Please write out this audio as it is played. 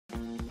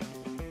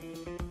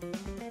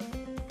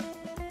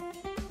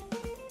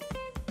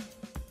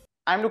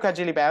I'm Luca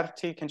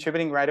Giliberti,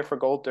 contributing writer for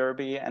Gold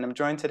Derby, and I'm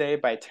joined today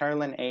by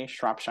Terilyn A.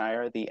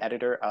 Shropshire, the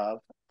editor of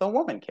The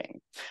Woman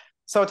King.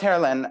 So,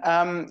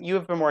 Terilyn, you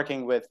have been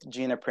working with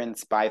Gina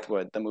Prince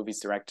Bythewood, the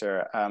movie's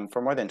director,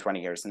 for more than 20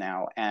 years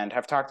now, and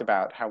have talked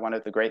about how one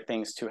of the great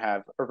things to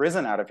have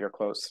arisen out of your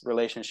close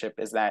relationship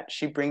is that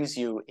she brings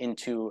you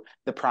into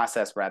the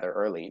process rather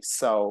early.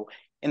 So,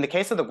 in the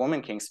case of The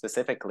Woman King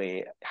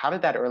specifically, how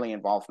did that early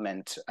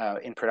involvement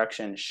in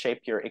production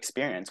shape your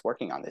experience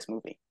working on this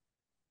movie?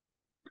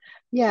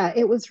 Yeah,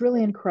 it was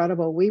really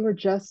incredible. We were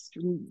just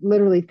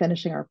literally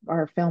finishing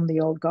our film, The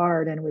Old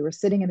Guard, and we were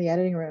sitting in the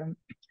editing room.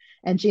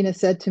 And Gina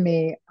said to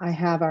me, I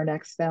have our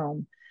next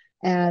film.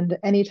 And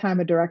anytime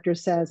a director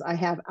says, I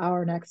have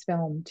our next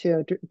film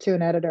to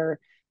an editor,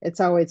 it's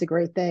always a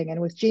great thing.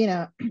 And with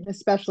Gina,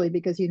 especially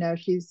because,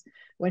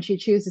 when she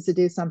chooses to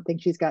do something,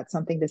 she's got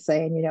something to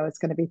say, and, it's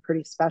going to be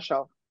pretty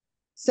special.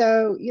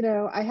 So,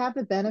 I have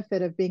the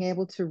benefit of being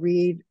able to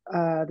read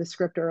the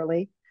script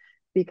early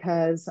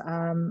because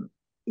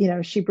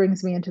she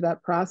brings me into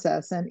that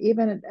process. And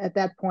even at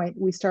that point,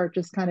 we start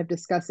just kind of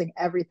discussing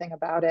everything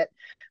about it.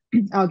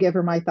 I'll give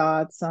her my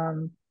thoughts,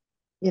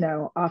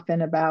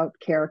 often about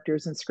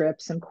characters and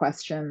scripts and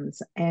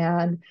questions.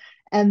 And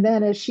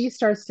then as she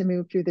starts to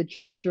move through the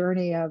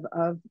journey of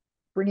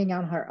bringing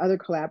on her other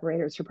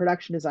collaborators, her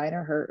production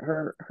designer,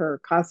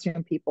 her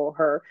costume people,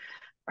 her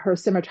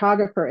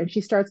cinematographer, and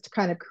she starts to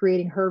kind of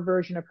creating her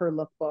version of her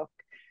lookbook,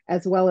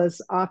 as well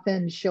as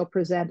often she'll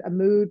present a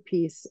mood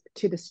piece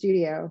to the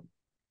studio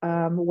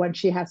when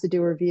she has to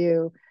do a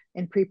review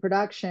in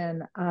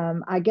pre-production.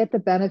 I get the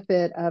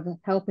benefit of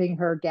helping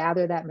her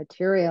gather that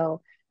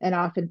material and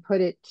often put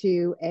it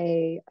to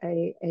a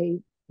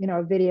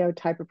video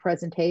type of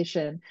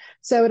presentation.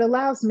 So it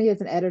allows me as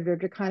an editor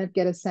to kind of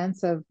get a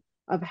sense of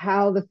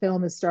how the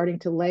film is starting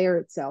to layer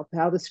itself,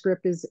 how the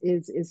script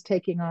is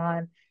taking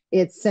on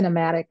its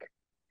cinematic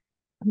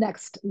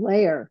next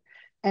layer.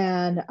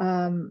 And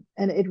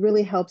it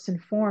really helps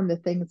inform the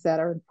things that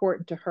are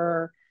important to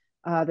her,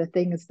 the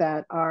things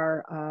that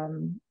are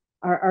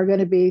going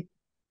to be,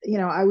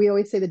 we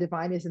always say the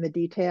divine is in the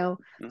detail.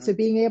 Mm-hmm. So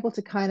being able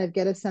to kind of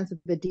get a sense of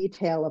the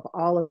detail of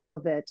all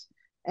of it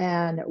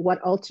and what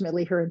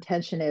ultimately her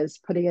intention is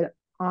putting it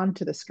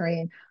onto the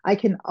screen, I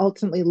can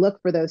ultimately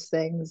look for those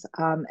things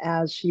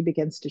as she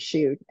begins to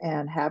shoot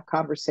and have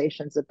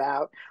conversations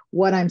about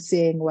what I'm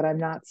seeing, what I'm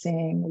not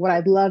seeing, what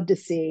I'd love to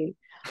see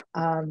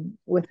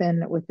within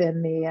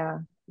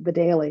the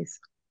dailies.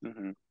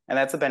 Mm-hmm. And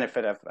that's the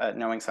benefit of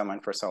knowing someone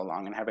for so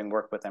long and having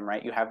worked with them,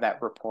 right? You have that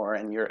rapport,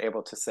 and you're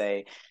able to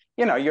say,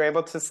 you're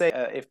able to say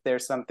if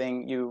there's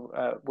something you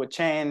would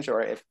change,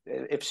 or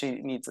if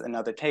she needs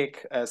another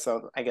take.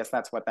 So I guess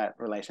that's what that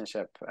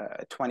relationship,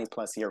 20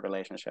 plus year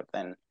relationship,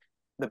 then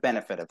the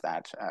benefit of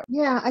that.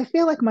 Yeah, I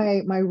feel like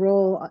my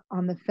role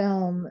on the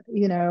film,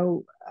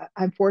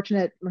 I'm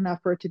fortunate enough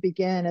for it to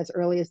begin as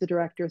early as the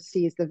director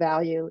sees the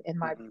value in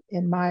my Mm-hmm.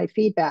 in my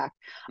feedback.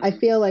 I Mm-hmm.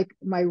 feel like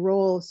my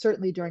role,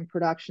 certainly during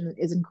production,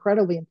 is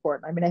incredibly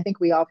important. I mean, I think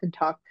we often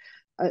talk,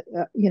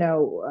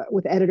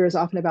 with editors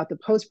often about the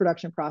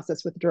post-production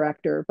process with the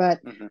director,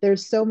 but Mm-hmm.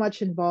 there's so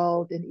much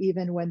involved, and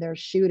even when they're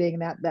shooting,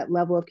 that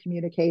level of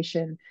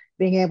communication,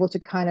 being able to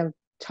kind of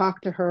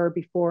talk to her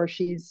before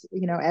she's,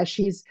 as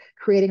she's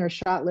creating her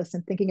shot list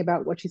and thinking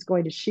about what she's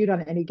going to shoot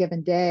on any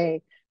given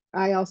day.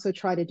 I also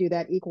try to do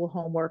that equal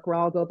homework where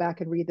I'll go back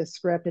and read the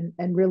script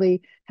and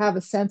really have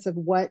a sense of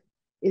what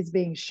is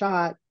being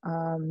shot,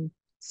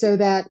 so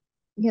that,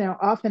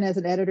 often as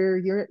an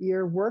editor,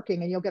 you're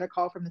working and you'll get a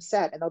call from the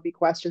set and there'll be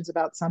questions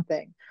about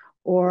something,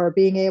 or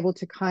being able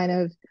to kind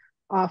of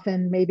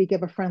often maybe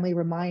give a friendly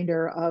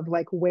reminder of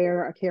like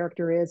where a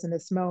character is in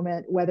this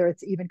moment, whether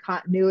it's even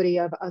continuity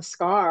of a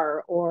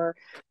scar or,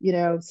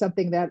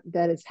 something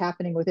that is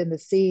happening within the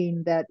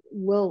scene that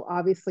will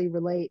obviously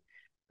relate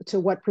to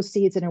what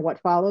precedes it and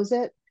what follows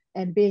it.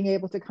 And being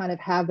able to kind of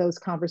have those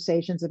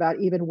conversations about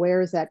even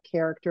where is that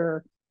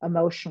character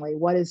emotionally,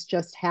 what has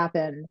just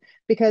happened,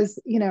 because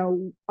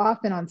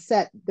often on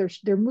set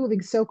they're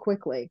moving so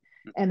quickly,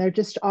 and they're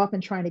just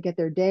often trying to get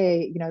their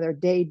day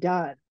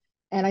done.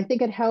 And I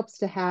think it helps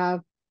to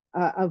have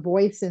a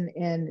voice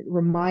in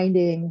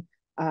reminding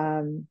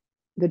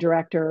the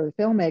director or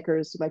the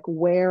filmmakers, like,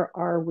 where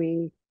are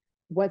we,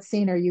 what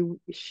scene are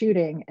you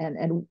shooting,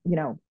 and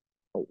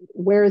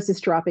where is this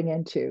dropping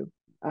into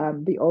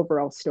the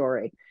overall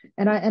story.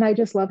 And I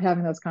just love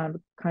having those kind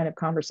of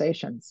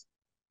conversations.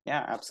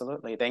 Yeah,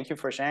 absolutely. Thank you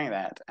for sharing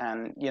that.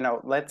 And,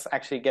 let's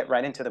actually get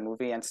right into the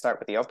movie and start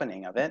with the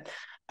opening of it,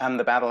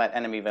 the battle at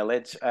Enemy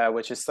Village,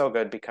 which is so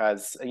good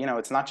because,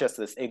 it's not just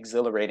this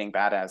exhilarating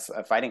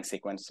badass fighting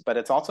sequence, but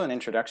it's also an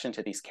introduction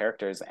to these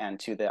characters and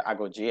to the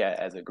Agojie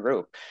as a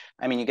group.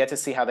 I mean, you get to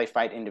see how they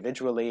fight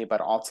individually,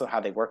 but also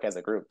how they work as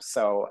a group.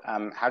 So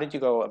how did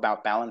you go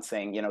about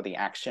balancing, the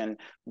action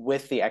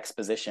with the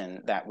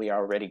exposition that we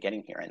are already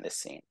getting here in this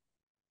scene?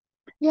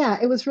 Yeah,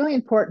 it was really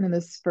important in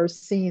this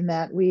first scene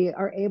that we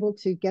are able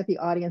to get the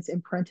audience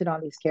imprinted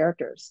on these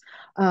characters.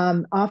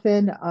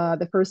 Often,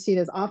 the first scene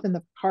is often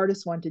the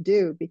hardest one to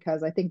do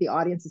because I think the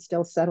audience is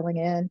still settling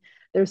in.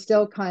 They're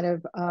still kind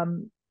of,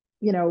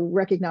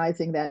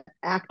 recognizing that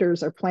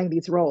actors are playing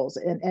these roles.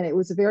 And it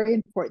was very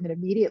important that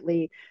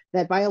immediately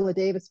that Viola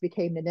Davis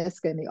became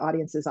Niska in the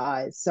audience's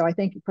eyes. So I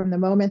think from the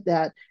moment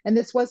that, and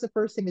this was the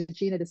first thing that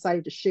Gina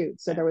decided to shoot.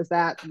 So there was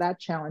that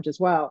challenge as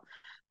well.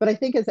 But I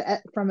think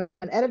from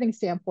an editing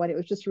standpoint, it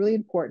was just really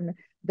important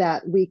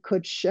that we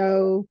could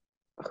show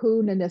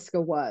who Niska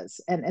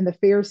was and the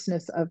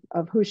fierceness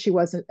of who she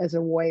was as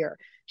a warrior.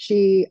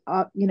 She's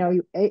a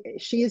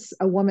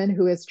woman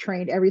who has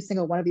trained every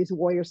single one of these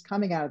warriors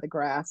coming out of the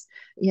grass.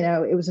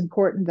 It was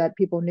important that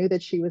people knew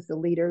that she was the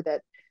leader,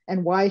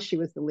 and why she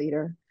was the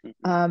leader.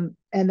 And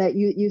that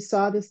you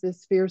saw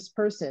this fierce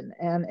person,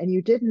 and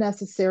you didn't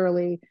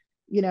necessarily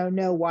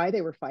know why they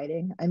were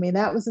fighting. I mean,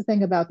 that was the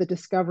thing about the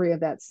discovery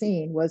of that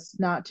scene, was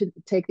not to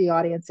take the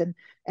audience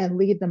and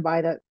lead them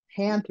by the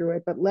hand through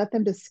it, but let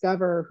them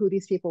discover who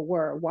these people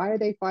were. Why are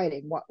they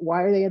fighting?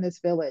 Why are they in this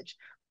village?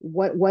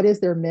 What is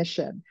their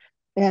mission?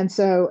 And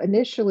so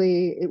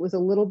initially it was a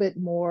little bit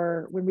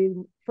more, when we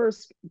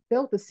first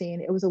built the scene,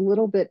 it was a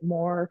little bit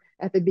more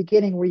at the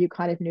beginning where you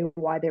kind of knew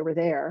why they were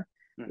there.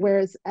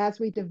 Whereas as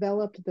we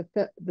developed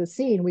the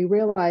scene, we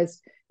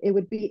realized it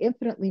would be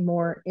infinitely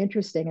more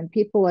interesting, and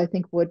people, I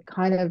think, would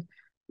kind of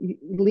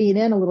lean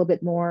in a little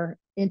bit more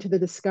into the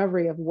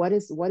discovery of what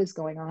is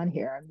going on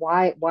here, and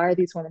why are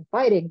these women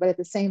fighting. But at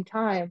the same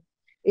time,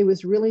 it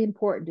was really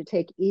important to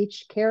take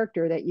each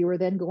character that you were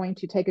then going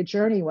to take a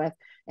journey with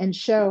and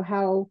show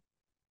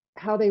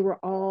how they were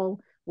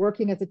all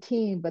working as a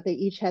team, but they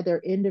each had their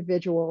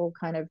individual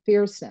kind of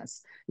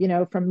fierceness,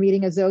 from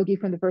meeting Agojie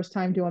from the first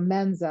time to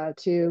Amenza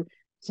to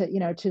to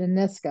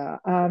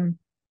Niska.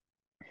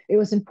 It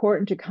was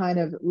important to kind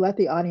of let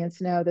the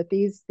audience know that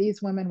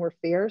these women were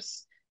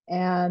fierce,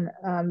 and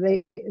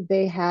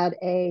they had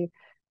a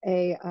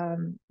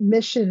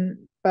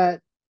mission,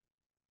 but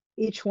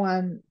each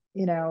one,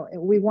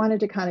 we wanted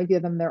to kind of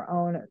give them their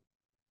own,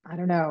 I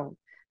don't know,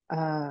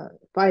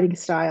 fighting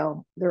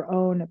style, their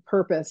own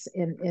purpose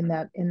in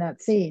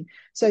that scene.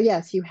 So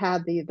yes, you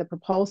had the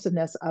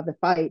propulsiveness of the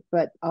fight,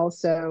 but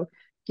also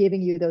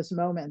giving you those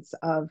moments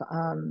of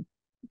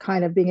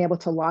kind of being able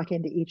to lock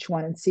into each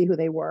one and see who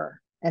they were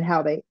and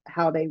how they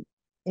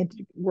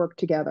work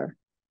together.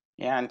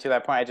 Yeah, and to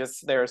that point,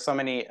 there are so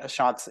many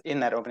shots in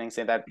that opening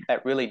scene that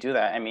really do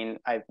that. I mean,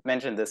 I've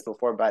mentioned this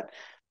before, but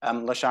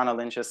Lashana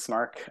Lynch's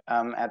smirk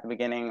at the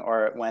beginning,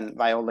 or when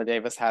Viola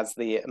Davis has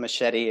the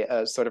machete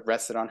sort of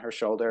rested on her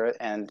shoulder,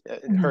 and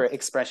her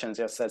expression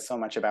just says so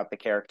much about the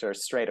character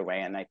straight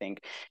away. And I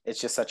think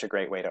it's just such a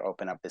great way to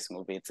open up this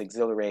movie. It's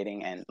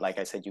exhilarating, and like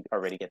I said, you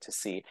already get to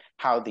see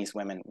how these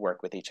women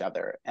work with each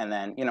other. And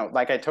then,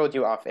 like I told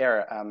you off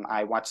air,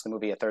 I watched the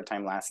movie a third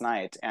time last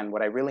night, and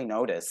what I really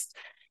noticed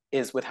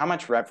is with how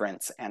much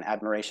reverence and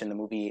admiration the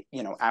movie,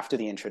 after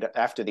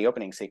the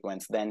opening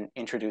sequence, then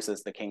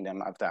introduces the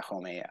kingdom of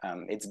Dahomey,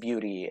 its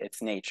beauty,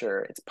 its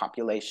nature, its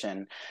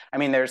population. I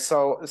mean, there's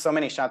so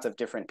many shots of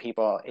different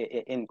people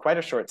in quite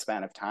a short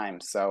span of time.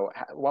 So,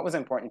 what was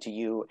important to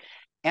you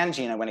and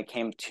Gina when it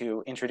came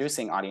to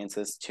introducing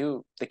audiences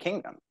to the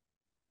kingdom?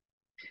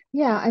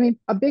 Yeah, I mean,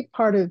 a big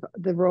part of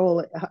the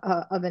role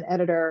of an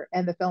editor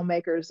and the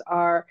filmmakers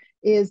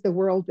is the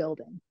world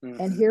building.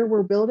 And here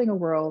we're building a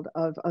world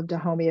of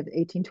Dahomey of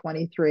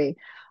 1823.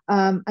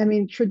 I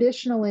mean,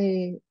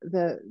 traditionally,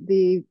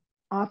 the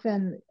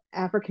often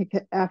Africa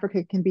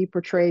can be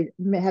portrayed,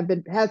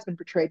 has been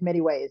portrayed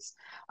many ways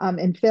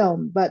in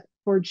film, but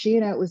for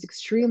Gina, it was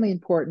extremely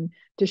important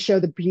to show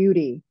the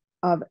beauty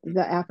of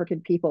the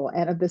African people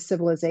and of the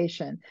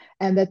civilization,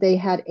 and that they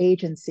had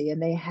agency,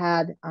 and they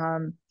had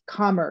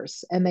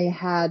commerce, and they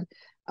had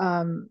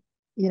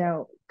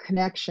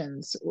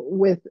connections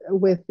with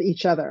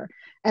each other.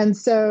 And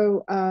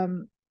so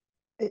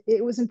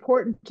it was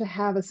important to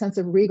have a sense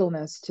of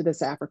regalness to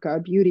this Africa, a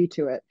beauty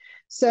to it.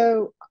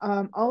 So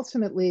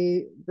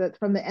ultimately, that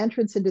from the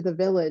entrance into the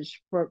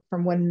village,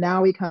 from when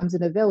Naui comes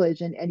in a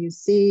village, and you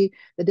see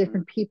the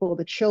different people,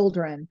 the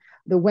children,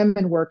 the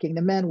women working,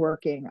 the men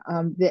working,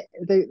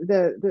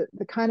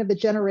 the kind of the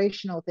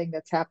generational thing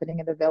that's happening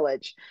in the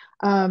village,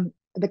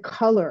 the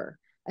color.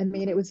 I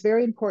mean, it was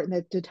very important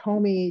that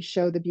Dahomey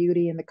show the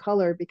beauty and the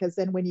color, because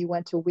then when you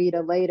went to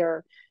Ouida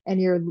later, and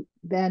you're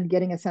then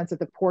getting a sense of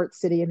the port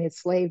city and the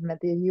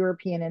enslavement, the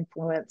European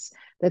influence,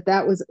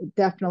 that was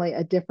definitely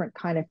a different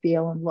kind of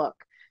feel and look.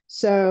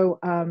 So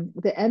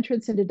the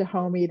entrance into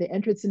Dahomey, the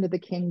entrance into the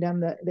kingdom,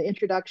 the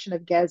introduction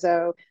of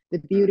Gezo, the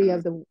beauty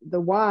of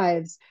the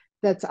wives,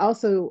 that's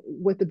also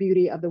with the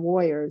beauty of the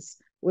warriors,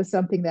 was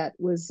something that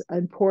was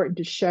important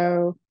to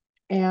show,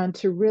 and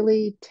to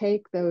really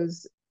take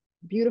those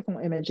beautiful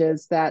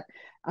images that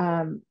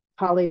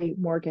Polly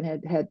Morgan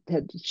had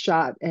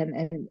shot,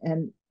 and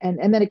then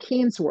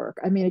Akeen's work.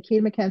 I mean,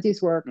 Akeen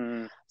Mackenzie's work.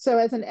 So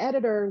as an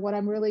editor, what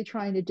I'm really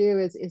trying to do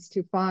is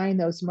to find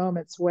those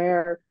moments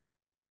where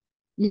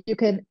you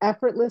can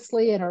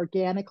effortlessly and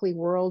organically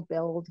world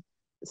build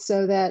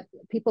so that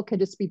people can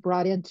just be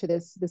brought into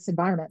this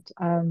environment.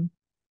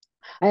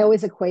 I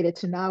always equate it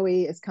to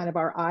Naui as kind of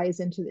our eyes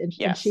into, and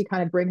Yes. she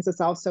kind of brings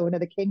us also into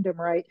the kingdom,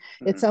 right?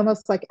 It's Hmm.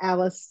 almost like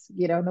Alice,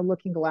 in the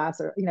Looking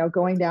Glass, or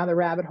going down the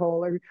rabbit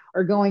hole,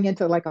 or going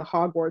into like a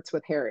Hogwarts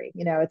with Harry.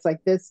 It's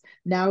like this.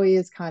 Naui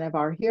is kind of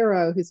our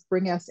hero who's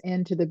bringing us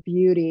into the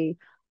beauty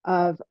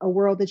of a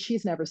world that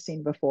she's never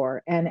seen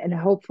before, and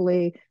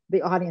hopefully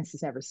the audience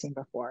has never seen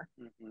before.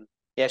 Hmm.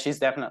 Yeah, she's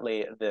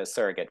definitely the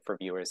surrogate for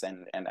viewers,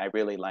 and I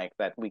really like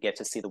that we get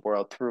to see the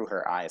world through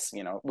her eyes.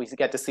 We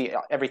get to see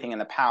everything in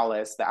the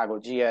palace, the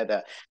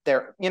Agojie,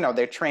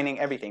 they're training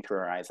everything through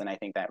her eyes, and I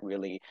think that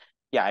really,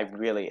 yeah, I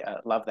really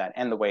love that,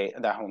 and the way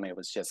Dahomey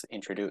was just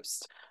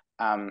introduced.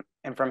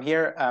 And from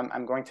here,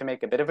 I'm going to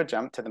make a bit of a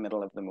jump to the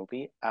middle of the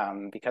movie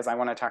because I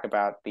want to talk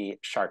about the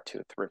shark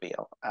tooth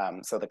reveal.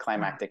 So the Ah,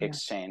 climactic yes.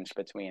 exchange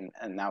between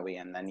Naui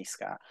and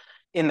Naniska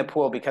in the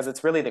pool, because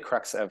it's really the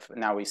crux of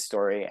Naui's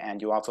story,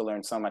 and you also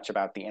learn so much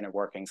about the inner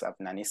workings of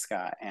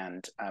Naniska.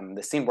 And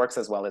the scene works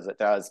as well as it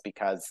does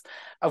because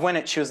of when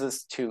it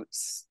chooses to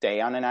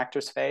stay on an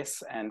actor's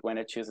face and when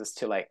it chooses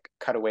to like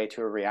cut away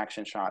to a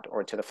reaction shot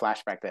or to the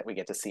flashback that we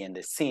get to see in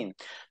this scene.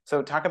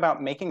 So talk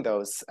about making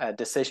those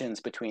decisions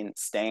between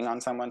staying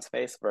on someone's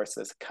face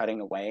versus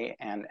cutting away,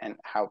 and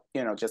how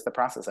just the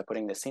process of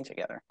putting this scene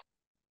together.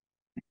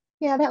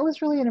 Yeah, that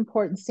was really an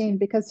important scene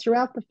because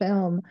throughout the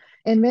film,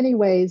 in many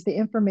ways, the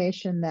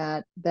information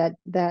that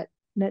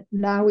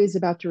Naui is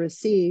about to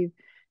receive,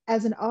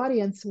 as an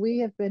audience, we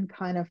have been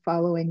kind of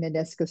following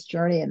Naniska's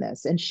journey in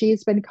this, and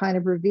she's been kind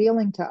of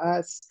revealing to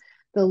us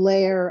the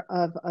layer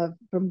of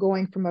from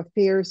going from a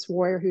fierce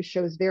warrior who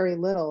shows very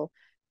little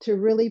to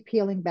really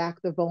peeling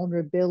back the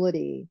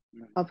vulnerability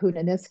of who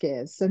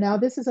Naniska is. So now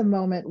this is a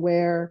moment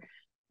where,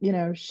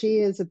 she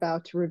is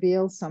about to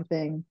reveal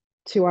something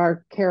to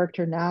our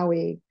character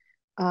Naui,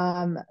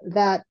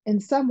 that in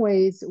some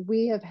ways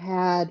we have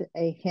had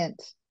a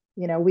hint.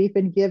 We've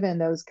been given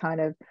those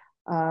kind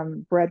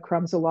of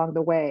breadcrumbs along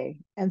the way.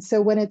 And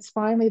so when it's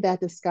finally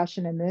that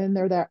discussion, and then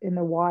they're that in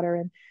the water,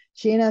 and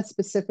Gina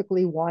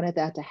specifically wanted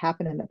that to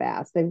happen in the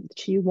bath.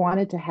 She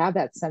wanted to have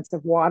that sense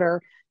of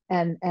water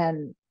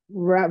and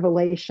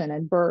revelation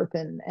and birth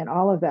and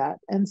all of that.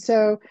 And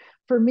so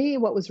for me,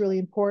 what was really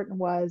important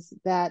was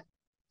that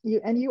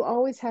you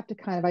always have to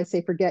kind of, I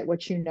say, forget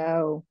what you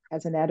know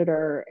as an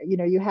editor.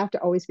 You have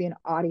to always be an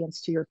audience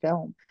to your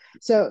film.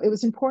 So it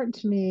was important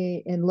to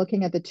me in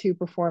looking at the two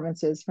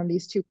performances from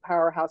these two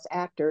powerhouse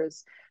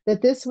actors that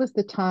this was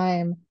the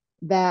time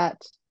that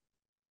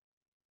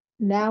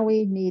now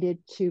we needed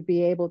to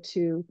be able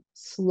to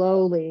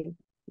slowly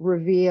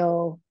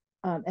reveal,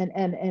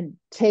 and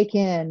take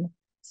in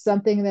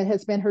something that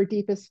has been her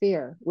deepest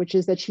fear, which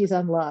is that she's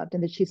unloved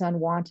and that she's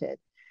unwanted.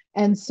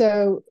 And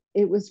so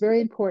it was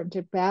very important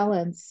to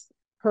balance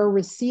her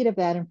receipt of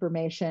that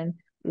information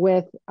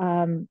with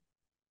how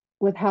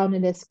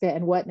Naniska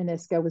and what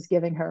Naniska was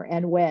giving her,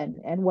 and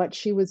when, and what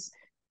she was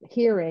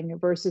hearing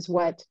versus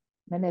what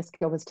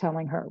Naniska was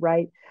telling her,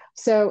 right?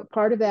 So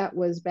part of that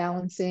was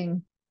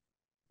balancing,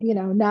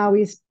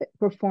 Naui's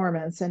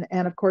performance,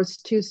 and of course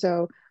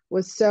Tuso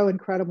was so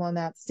incredible in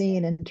that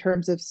scene in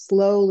terms of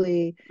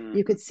slowly, you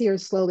Mm-hmm. could see her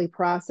slowly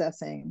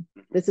processing,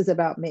 this is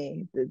about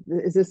me,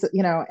 is this,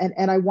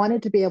 and I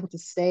wanted to be able to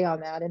stay on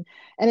that, and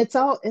it's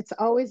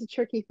always a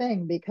tricky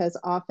thing because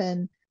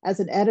often as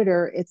an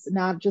editor, it's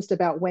not just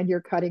about when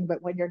you're cutting,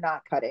 but when you're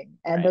not cutting,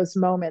 and Right. those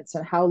moments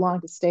and how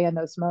long to stay in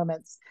those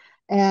moments.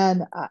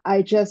 And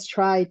I just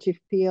try to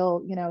feel,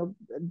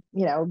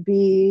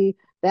 be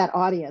that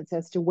audience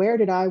as to who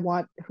did I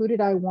want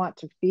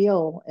to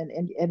feel,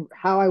 and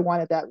how I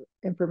wanted that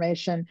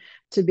information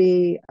to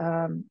be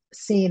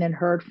seen and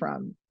heard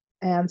from.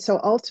 And so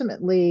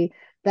ultimately,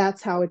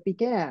 that's how it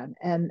began.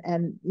 And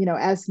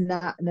as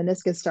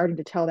Naniska is starting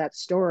to tell that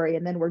story,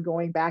 and then we're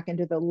going back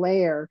into the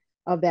layer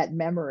of that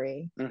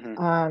memory.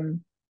 Mm-hmm.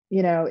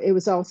 It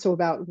was also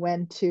about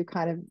when to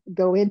kind of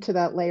go into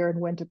that layer and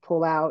when to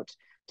pull out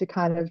to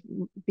kind of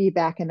be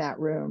back in that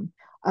room.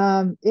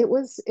 It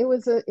was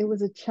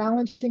a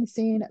challenging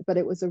scene, but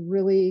it was a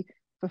really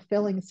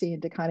fulfilling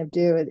scene to kind of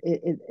do.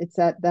 It's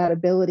that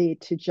ability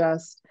to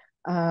just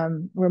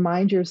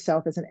remind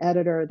yourself as an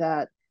editor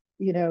that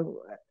you know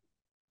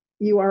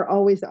you are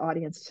always the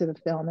audience to the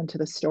film and to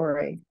the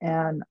story.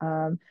 And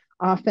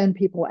often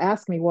people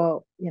ask me,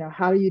 well,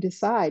 how do you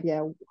decide,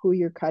 who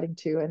you're cutting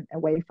to and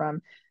away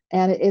from?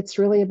 And it's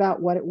really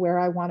about where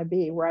I want to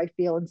be, where I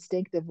feel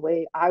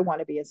instinctively I want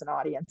to be as an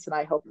audience, and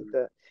I hope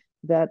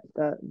that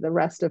the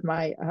rest of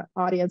my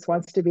audience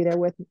wants to be there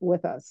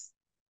with us.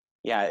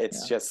 Yeah,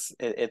 it's Yeah. just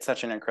it's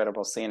such an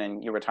incredible scene,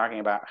 and you were talking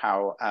about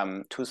how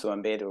Tuso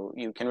and Bedu,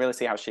 you can really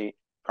see how she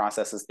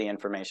processes the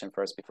information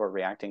first before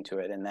reacting to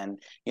it, and then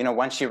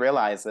once she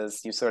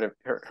realizes, you sort of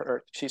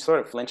she sort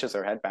of flinches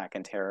her head back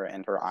in terror,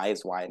 and her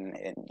eyes widen,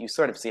 and you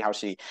sort of see how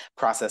she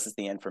processes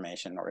the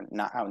information, or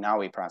not how now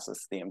we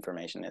process the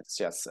information. It's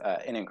just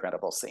an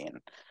incredible scene.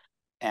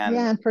 And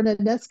Yeah, and for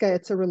Naniska,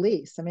 it's a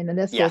release. I mean,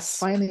 Naniska is yes.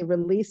 finally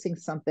releasing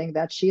something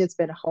that she has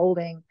been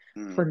holding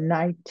for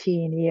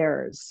 19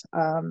 years.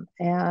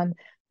 And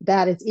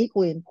that is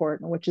equally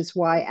important, which is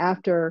why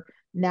after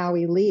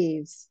Naui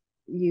leaves,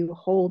 you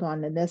hold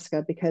on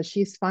Naniska because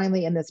she's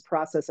finally in this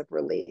process of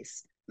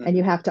release. And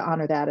you have to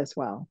honor that as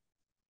well.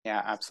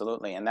 Yeah,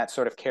 absolutely, and that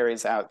sort of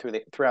carries out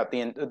throughout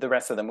the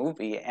rest of the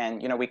movie. And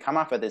we come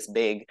off of this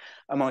big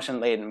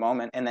emotion-laden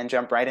moment, and then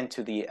jump right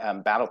into the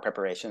battle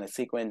preparation, a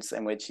sequence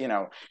in which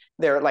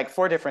there are like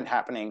four different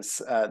happenings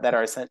that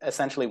are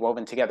essentially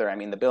woven together. I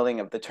mean, the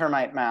building of the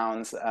termite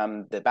mounds,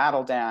 the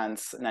battle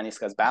dance,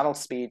 Naniska's battle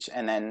speech,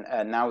 and then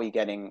Naui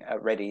getting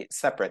ready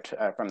separate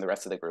from the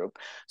rest of the group.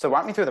 So,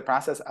 walk me through the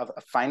process of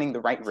finding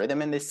the right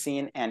rhythm in this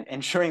scene and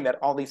ensuring that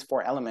all these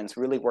four elements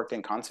really worked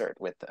in concert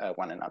with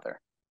one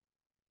another.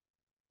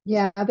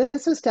 Yeah,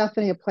 this was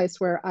definitely a place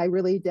where I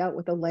really dealt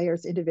with the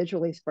layers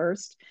individually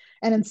first,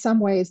 and in some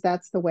ways,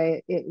 that's the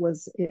way it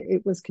was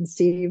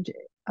conceived,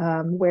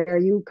 where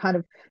you kind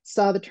of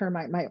saw the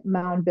termite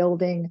mound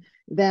building.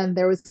 Then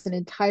there was an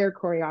entire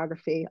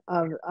choreography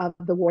of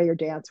the warrior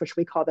dance, which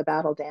we call the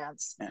battle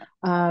dance.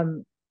 Yeah.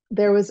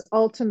 There was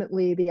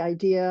ultimately the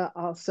idea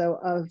also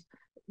of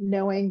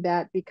knowing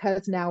that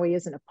because Naui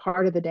isn't a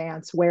part of the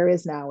dance, where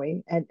is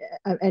Naui?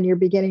 And you're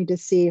beginning to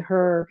see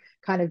her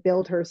kind of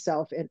build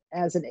herself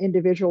as an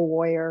individual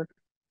warrior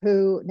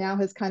who now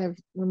has kind of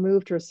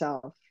removed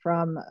herself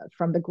from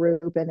the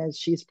group, and as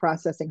she's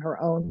processing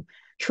her own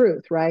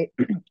truth, right?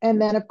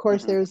 And then of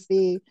course there's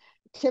the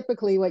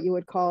typically what you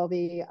would call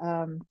the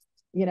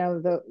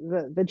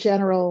the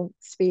general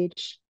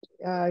speech,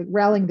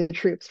 rallying the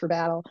troops for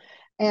battle.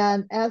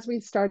 And as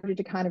we started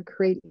to kind of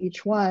create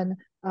each one,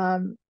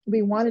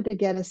 we wanted to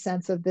get a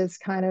sense of this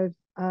kind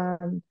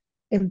of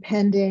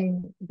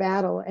impending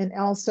battle, and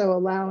also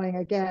allowing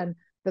again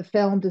the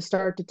film to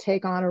start to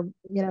take on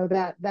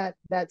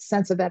that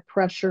sense of that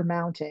pressure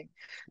mounting.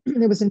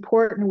 It was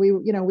important. We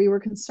were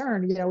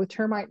concerned with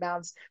termite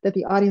mounds that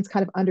the audience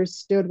kind of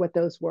understood what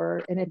those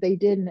were, and if they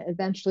didn't,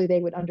 eventually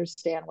they would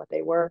understand what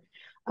they were.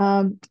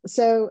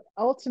 So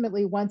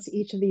ultimately, once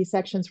each of these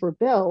sections were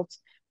built,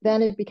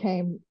 then it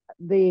became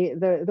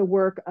the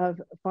work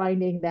of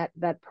finding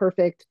that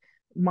perfect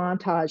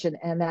montage,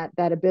 and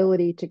that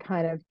ability to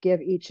kind of give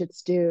each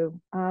its due.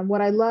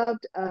 What I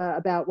loved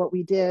about what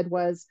we did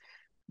was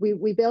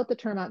we built the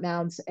termite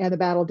mounds and the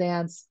battle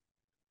dance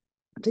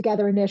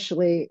together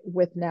initially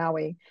with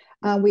Naui.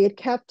 We had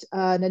kept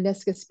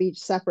Naniska's speech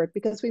separate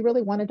because we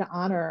really wanted to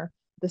honor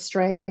the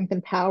strength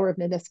and power of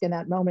Naniska in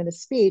that moment of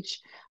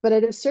speech. But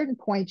at a certain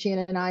point,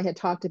 Gina and I had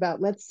talked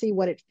about, let's see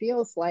what it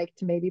feels like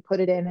to maybe put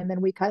it in. And then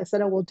we kind of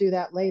said, oh, we'll do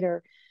that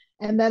later.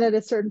 And then at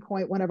a certain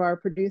point, one of our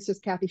producers,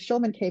 Kathy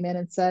Schulman, came in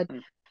and said,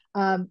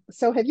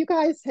 so have you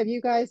guys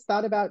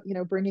thought about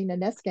bringing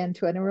Naniska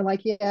into it? And we're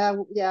like, yeah,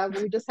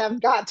 we just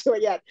haven't got to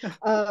it yet.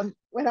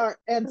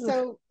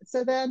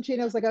 So then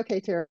Gina was like, okay,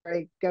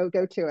 Terry, go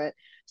to it.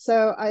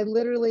 So I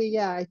literally,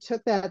 I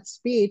took that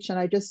speech and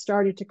I just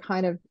started to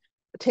kind of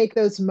take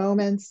those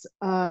moments,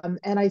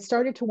 and I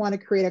started to want to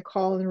create a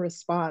call and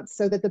response,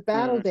 so that the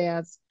battle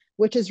dance,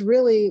 which is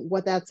really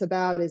what that's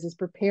about, is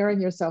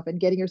preparing yourself and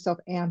getting yourself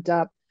amped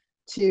up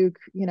to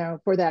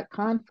for that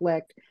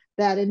conflict.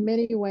 That in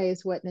many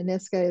ways, what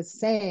Naniska is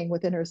saying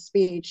within her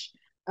speech,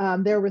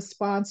 their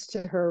response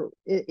to her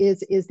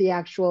is the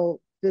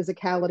actual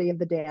physicality of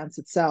the dance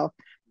itself.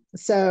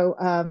 So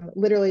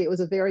literally, it was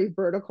a very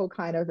vertical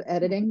kind of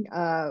editing,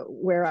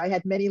 where I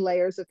had many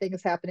layers of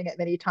things happening at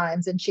many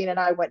times. And Sheena and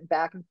I went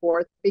back and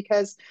forth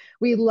because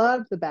we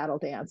loved the battle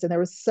dance, and there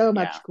was so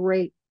much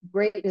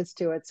greatness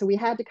to it. So we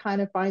had to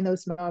kind of find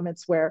those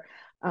moments where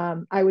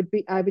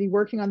I'd be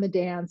working on the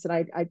dance, and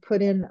I'd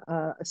put in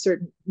a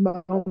certain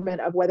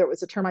moment of whether it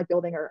was a termite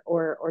building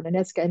or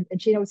Naniska, and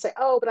Sheena would say,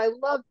 oh, but I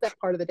love that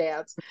part of the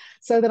dance.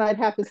 So then I'd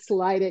have to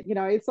slide it.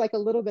 It's like a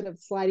little bit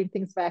of sliding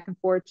things back and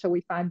forth till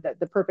we find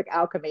the perfect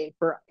alchemy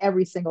for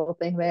every single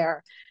thing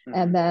there.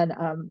 And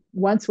then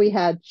once we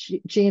had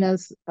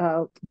Gina's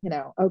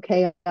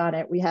okay on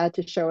it, we had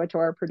to show it to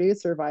our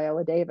producer,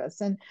 Viola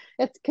Davis. And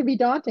it can be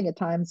daunting at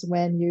times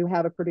when you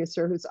have a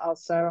producer who's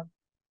also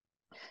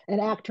an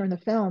actor in the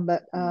film,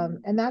 but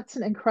and that's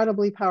an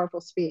incredibly powerful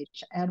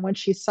speech. And when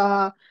she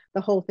saw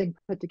the whole thing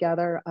put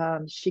together,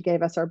 she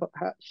gave us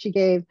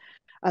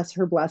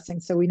her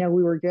blessing, so we know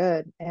we were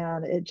good.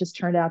 And it just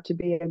turned out to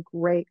be a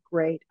great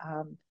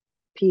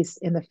piece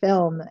in the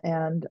film.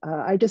 And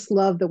I just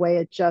love the way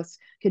it just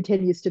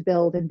continues to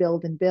build and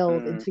build and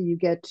build until you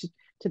get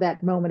to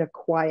that moment of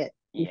quiet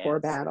before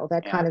battle,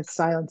 that kind of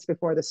silence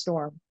before the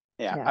storm.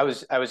 Yeah, I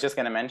was just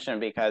going to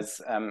mention,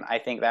 because I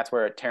think that's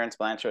where Terence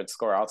Blanchard's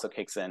score also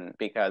kicks in,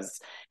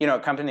 because it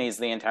accompanies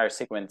the entire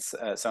sequence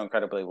so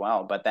incredibly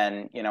well. But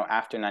then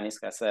after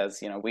Naniska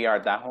says we are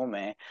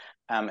Dahomey,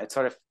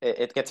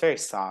 It gets very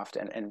soft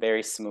and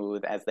very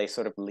smooth as they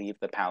sort of leave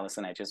the palace,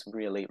 and I just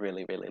really,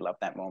 really, really love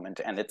that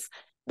moment. And it's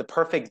the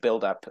perfect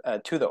build up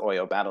to the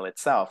Oyo battle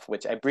itself,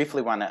 which I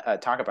briefly want to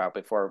talk about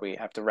before we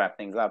have to wrap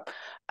things up,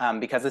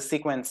 because this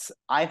sequence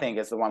I think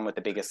is the one with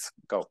the biggest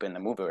scope in the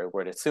movie. I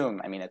would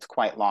assume. I mean, it's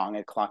quite long.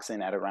 It clocks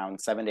in at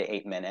around 7 to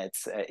 8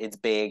 minutes. It's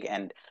big,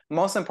 and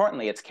most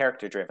importantly, it's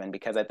character driven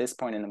because at this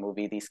point in the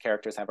movie, these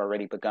characters have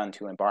already begun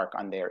to embark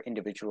on their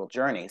individual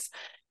journeys.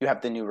 You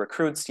have the new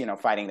recruits,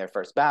 fighting their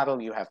first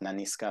battle. You have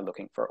Naniska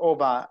looking for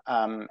Oba,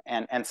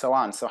 and so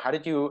on. So how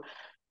did you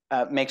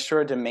make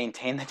sure to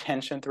maintain the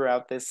tension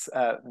throughout this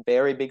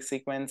very big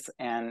sequence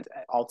and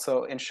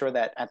also ensure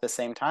that at the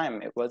same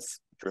time it was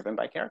driven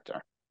by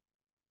character?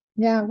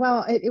 Yeah,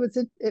 well,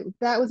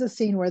 that was a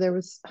scene where there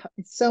was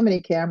so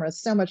many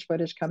cameras, so much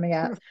footage coming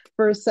at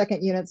first,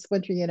 second unit,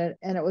 splinter unit,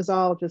 and it was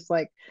all just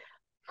like,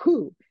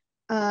 whew.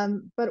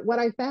 But what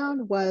I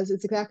found was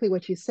it's exactly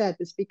what you said.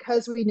 Is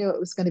because we knew it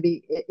was going to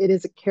be, it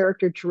is a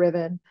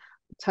character-driven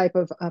type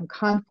of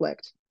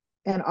conflict,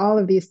 and all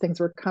of these things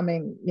were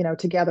coming,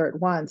 together at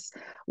once.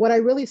 What I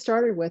really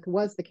started with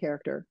was the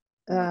character.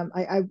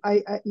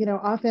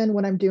 Often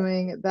when I'm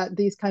doing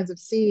these kinds of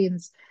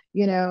scenes,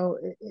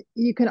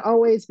 you can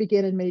always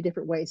begin in many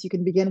different ways. You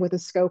can begin with the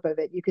scope of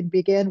it. You can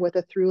begin with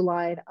a through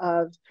line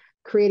of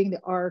creating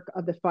the arc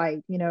of the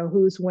fight,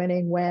 who's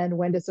winning,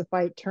 when does the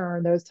fight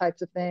turn, those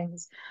types of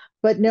things.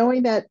 But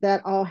knowing that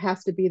that all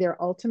has to be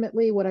there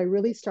ultimately, what I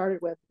really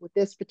started with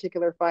this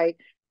particular fight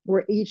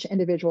were each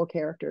individual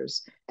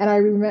characters. And I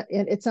remember,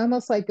 and it's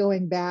almost like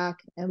going back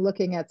and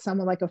looking at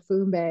someone like a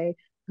Fumbe,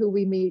 who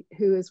we meet,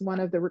 who is one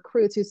of the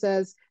recruits, who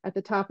says at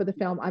the top of the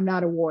film, "I'm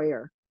not a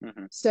warrior."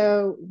 Mm-hmm.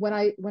 So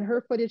when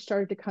her footage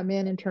started to come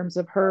in terms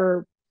of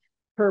her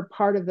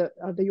part of the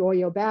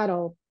Oyo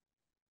battle,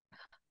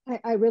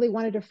 I really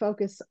wanted to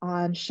focus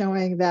on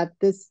showing that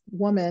this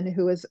woman,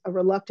 who is a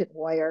reluctant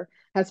warrior,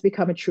 has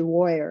become a true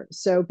warrior.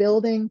 So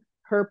building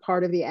her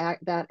part of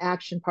that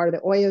action part of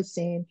the Oyo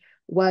scene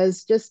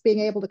was just being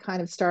able to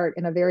kind of start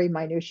in a very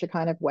minutia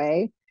kind of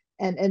way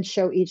and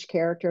show each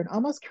character and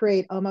almost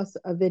create almost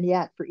a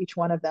vignette for each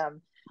one of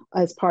them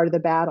as part of the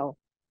battle.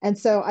 And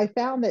so I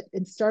found that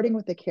in starting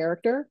with the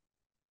character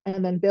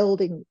and then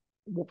building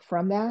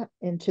from that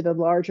into the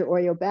larger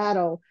Oyo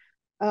battle,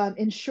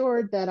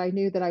 ensured that I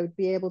knew that I would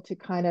be able to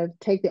kind of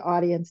take the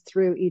audience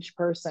through each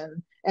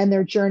person and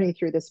their journey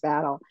through this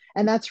battle.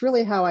 And that's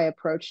really how I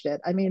approached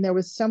it. I mean, there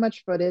was so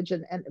much footage,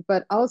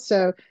 but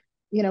also,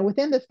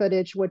 within the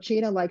footage, what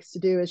Gina likes to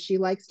do is she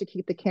likes to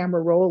keep the camera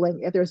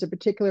rolling if there's a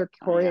particular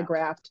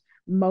choreographed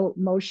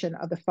motion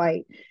of the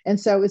fight. And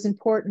so it was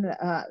important,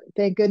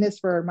 thank goodness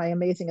for my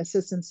amazing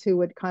assistants who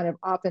would kind of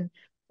often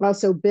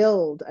also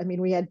build. I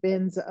mean, we had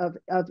bins of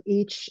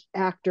each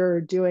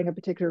actor doing a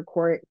particular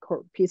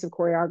piece of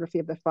choreography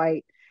of the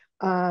fight.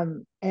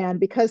 And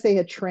because they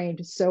had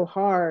trained so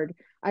hard,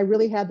 I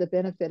really had the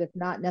benefit of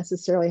not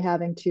necessarily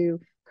having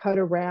to cut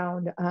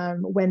around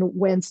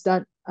when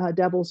stunt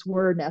doubles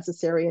were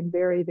necessary in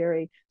very,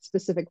 very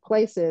specific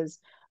places,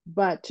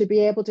 but to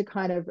be able to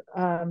kind of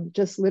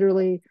just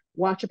literally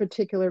watch a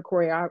particular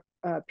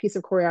piece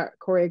of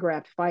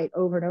choreographed fight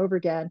over and over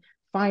again,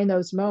 find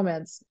those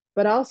moments,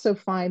 but also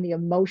find the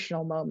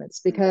emotional moments,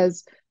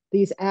 because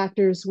these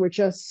actors were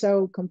just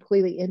so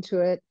completely into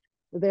it.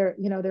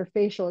 Their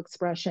facial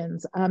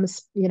expressions,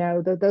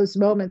 those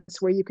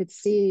moments where you could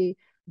see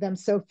them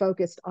so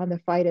focused on the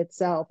fight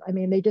itself. I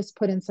mean, they just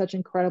put in such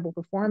incredible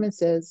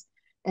performances.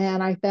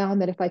 And I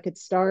found that if I could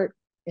start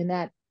in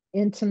that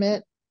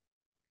intimate,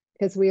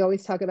 because we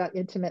always talk about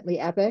intimately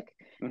epic,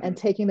 and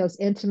taking those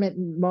intimate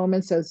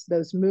moments,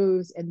 those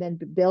moves, and then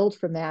build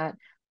from that,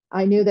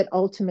 I knew that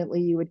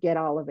ultimately you would get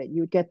all of it.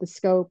 You would get the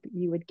scope,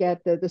 you would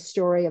get the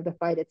story of the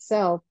fight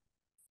itself,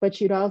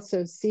 but you'd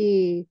also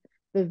see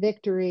the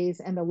victories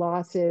and the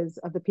losses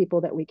of the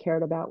people that we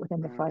cared about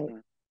within the fight.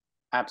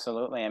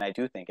 Absolutely. And I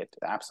do think it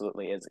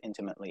absolutely is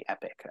intimately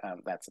epic.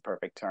 That's the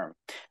perfect term.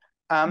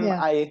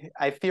 Yeah.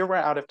 I fear we're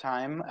out of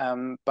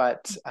time,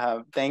 but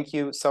thank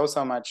you so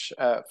much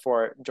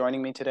for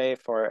joining me today,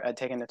 for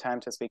taking the time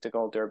to speak to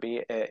Gold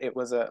Derby. It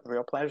was a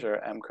real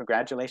pleasure.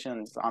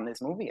 Congratulations on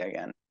this movie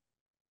again.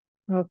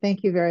 Well,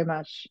 thank you very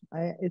much.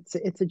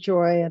 It's a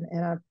joy,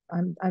 and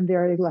I'm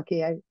very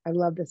lucky. I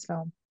love this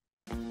film.